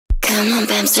Come on,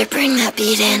 Bamster, bring that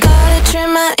beat in. Gotta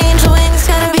trim my angel wings,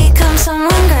 gotta become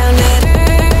someone grounded.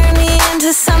 Turn me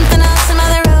into something else,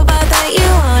 another robot that you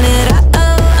wanted.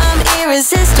 Uh-oh, I'm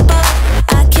irresistible.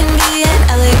 I can be an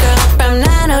LA girl from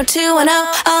 90210.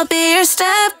 I'll be your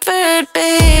stepford,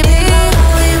 baby.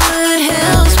 Hollywood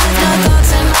Hills with no thoughts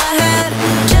in my head.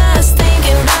 Just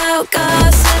thinking about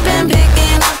gossip and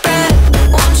picking up bread.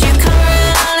 Won't you come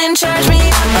around and charge me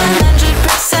up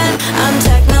 100%? I'm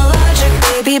technologic,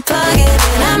 baby, plug it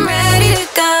in, I'm ready to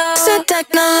go. So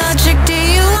technologic, do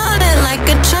you want it like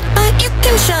a chatbot? You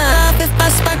can shut off if I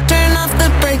spark, turn off the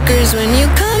breakers. When you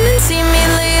come and see me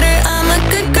later, I'm a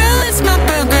good girl, it's my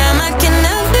program. I can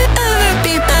never ever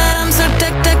be bad. I'm so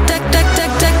technologic.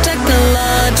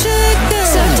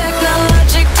 So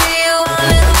technologic, do you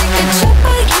want it like a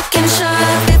chatbot? You can shut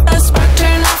off if I spark,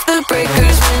 turn off the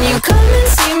breakers. When you come and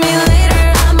see me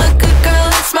later, I'm a good girl,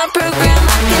 it's my program.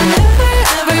 I can never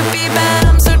ever be bad.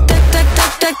 I'm so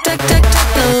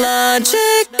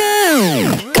technologic.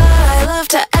 God, I love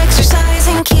to exercise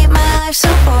and keep my life so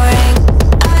boring.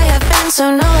 I have been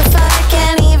so nullified, I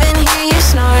can't even hear you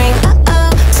snoring. Uh-oh,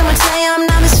 someone say I'm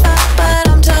not as fuck, but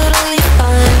I'm totally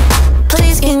fine.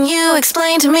 Please, can you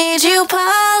explain to me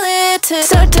geopolitics?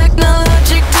 So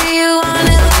technologic, do you want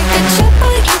it like a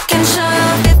chatbot? You can shut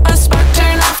off if I spark,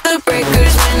 turn off the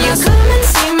breakers. When you come and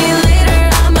see me later,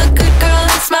 I'm a good girl,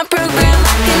 it's my program.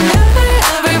 I can never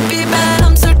ever be bad.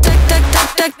 I'm so technologic.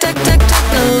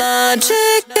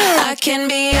 I can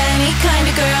be any kind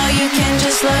of girl, you can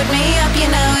just load me up, you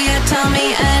know. Yeah, tell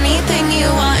me anything you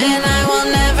want and I will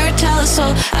never tell a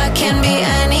soul. I can be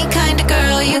any kind of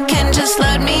girl, you can just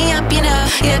load me up, you know.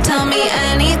 Yeah, tell me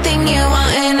anything